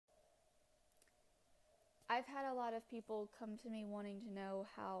I've had a lot of people come to me wanting to know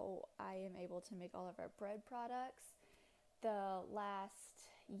how I am able to make all of our bread products. The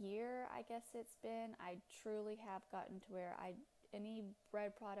last year, I guess it's been, I truly have gotten to where any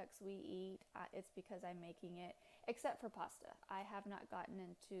bread products we eat, it's because I'm making it, except for pasta. I have not gotten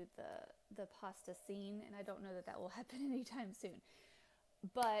into the pasta scene, and I don't know that that will happen anytime soon.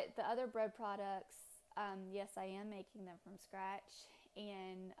 But the other bread products, yes, I am making them from scratch.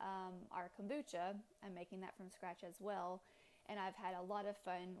 And our kombucha, I'm making that from scratch as well. And I've had a lot of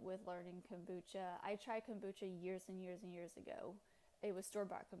fun with learning kombucha. I tried kombucha years and years and years ago. It was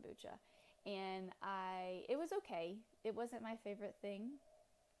store-bought kombucha. And it was okay. It wasn't my favorite thing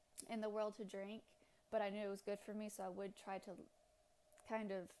in the world to drink, but I knew it was good for me, so I would try to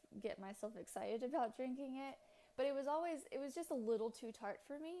kind of get myself excited about drinking it. But it was just a little too tart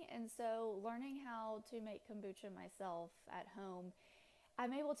for me. And so learning how to make kombucha myself at home,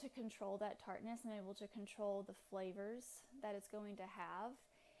 I'm able to control that tartness. I'm able to control the flavors that it's going to have.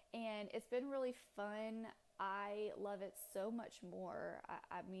 And it's been really fun. I love it so much more.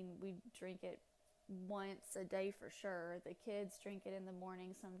 I mean, we drink it once a day for sure. The kids drink it in the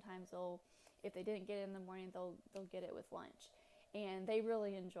morning. Sometimes if they didn't get it in the morning, they'll get it with lunch, and they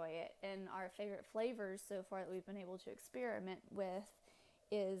really enjoy it. And our favorite flavors so far that we've been able to experiment with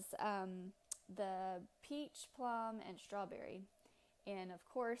is the peach, plum, and strawberry. And of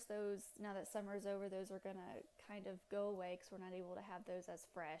course, those, now that summer's over, those are gonna kind of go away because we're not able to have those as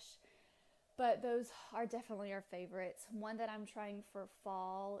fresh. But those are definitely our favorites. One that I'm trying for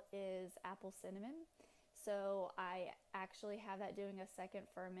fall is apple cinnamon. So I actually have that doing a second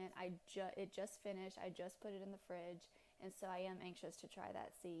ferment. It just finished. I just put it in the fridge, and so I am anxious to try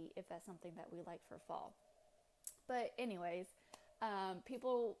that, see if that's something that we like for fall. But anyways,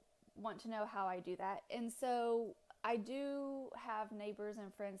 people want to know how I do that, and so I do have neighbors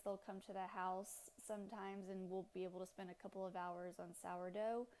and friends. They'll come to the house sometimes, and we'll be able to spend a couple of hours on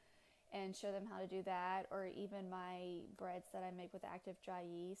sourdough and show them how to do that, or even my breads that I make with active dry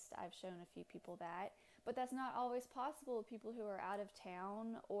yeast. I've shown a few people that, but that's not always possible with people who are out of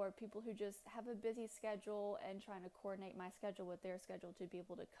town or people who just have a busy schedule and trying to coordinate my schedule with their schedule to be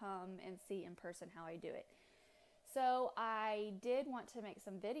able to come and see in person how I do it. So I did want to make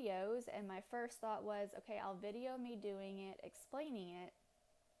some videos, and my first thought was, okay, I'll video me doing it, explaining it,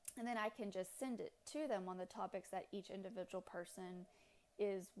 and then I can just send it to them on the topics that each individual person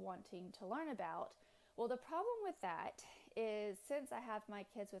is wanting to learn about. Well, the problem with that is, since I have my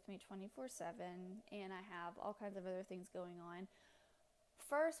kids with me 24/7 and I have all kinds of other things going on,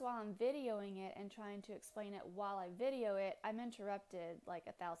 first, while I'm videoing it and trying to explain it while I video it, I'm interrupted like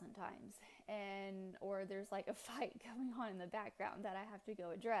 1,000 times, and or there's like a fight going on in the background that I have to go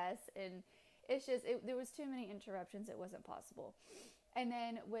address, and there was too many interruptions. It wasn't possible. And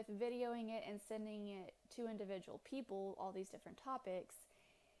then with videoing it and sending it to individual people, all these different topics,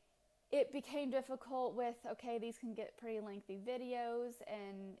 it became difficult with, okay, these can get pretty lengthy videos,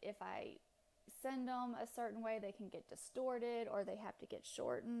 and if I send them a certain way, they can get distorted or they have to get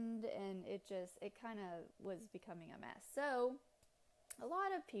shortened, and it kind of was becoming a mess. So there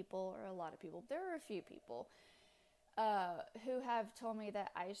are a few people who have told me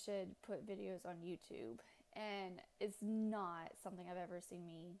that I should put videos on YouTube. And it's not something I've ever seen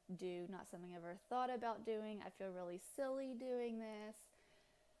me do, not something I've ever thought about doing. I feel really silly doing this.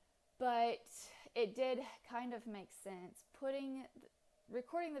 But it did kind of make sense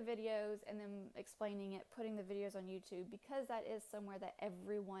recording the videos and then explaining it, putting the videos on YouTube, because that is somewhere that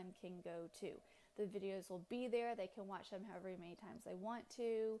everyone can go to. The videos will be there. They can watch them however many times they want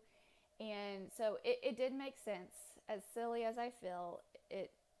to. And so it did make sense. As silly as I feel,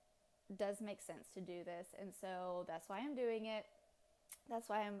 it does make sense to do this. And so that's why I'm doing it. That's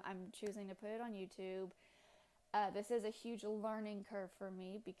why I'm choosing to put it on YouTube. This is a huge learning curve for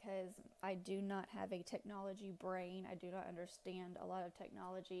me because I do not have a technology brain. I do not understand a lot of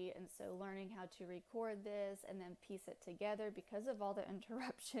technology. And so learning how to record this and then piece it together, because of all the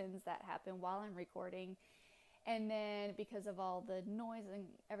interruptions that happen while I'm recording, and then because of all the noise and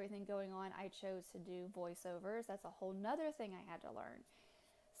everything going on, I chose to do voiceovers. That's a whole nother thing I had to learn.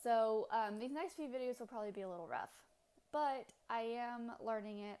 So these next few videos will probably be a little rough. But I am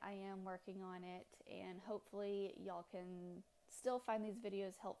learning it, I am working on it, and hopefully y'all can still find these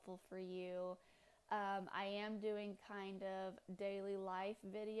videos helpful for you. I am doing kind of daily life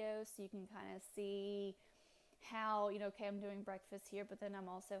videos, so you can kind of see how, okay, I'm doing breakfast here, but then I'm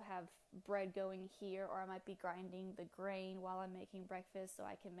also have bread going here, or I might be grinding the grain while I'm making breakfast so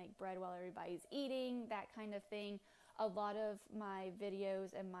I can make bread while everybody's eating, that kind of thing. A lot of my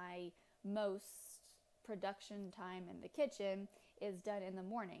videos and my most production time in the kitchen is done in the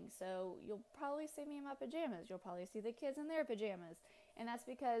morning. So you'll probably see me in my pajamas. You'll probably see the kids in their pajamas. And that's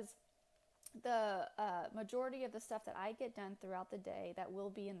because the majority of the stuff that I get done throughout the day that will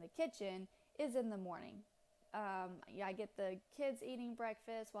be in the kitchen is in the morning. Yeah, I get the kids eating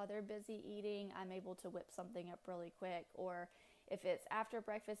breakfast while they're busy eating. I'm able to whip something up really quick. Or if it's after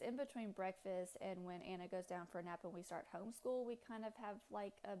breakfast, in between breakfast and when Anna goes down for a nap and we start homeschool, we kind of have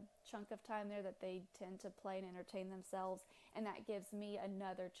like a chunk of time there that they tend to play and entertain themselves. And that gives me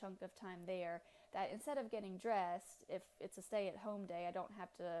another chunk of time there that instead of getting dressed, if it's a stay-at-home day, I don't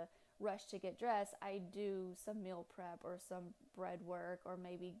have to rush to get dressed. I do some meal prep or some bread work, or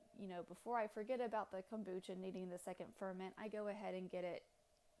maybe, before I forget about the kombucha needing the second ferment, I go ahead and get it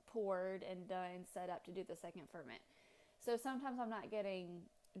poured and done, set up to do the second ferment. So sometimes I'm not getting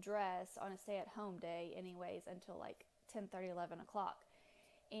dressed on a stay-at-home day anyways until like 10:30, 11 o'clock.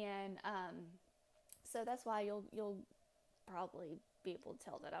 And so that's why you'll probably be able to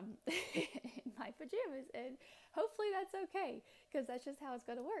tell that I'm in my pajamas, and hopefully that's okay, because that's just how it's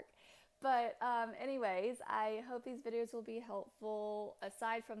going to work. But anyways, I hope these videos will be helpful.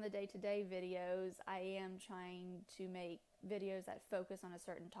 Aside from the day-to-day videos, I am trying to make videos that focus on a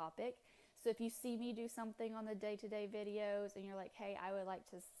certain topic. So if you see me do something on the day-to-day videos and you're like, hey, I would like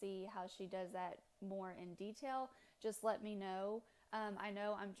to see how she does that more in detail, just let me know. I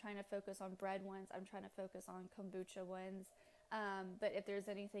know I'm trying to focus on bread ones. I'm trying to focus on kombucha ones. But if there's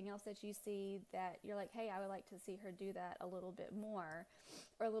anything else that you see that you're like, hey, I would like to see her do that a little bit more,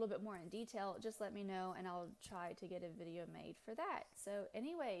 or a little bit more in detail, just let me know and I'll try to get a video made for that. So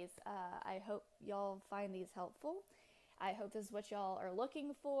anyways, I hope y'all find these helpful. I hope this is what y'all are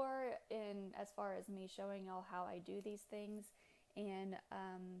looking for in as far as me showing y'all how I do these things. And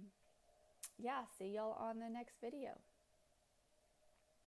yeah, see y'all on the next video.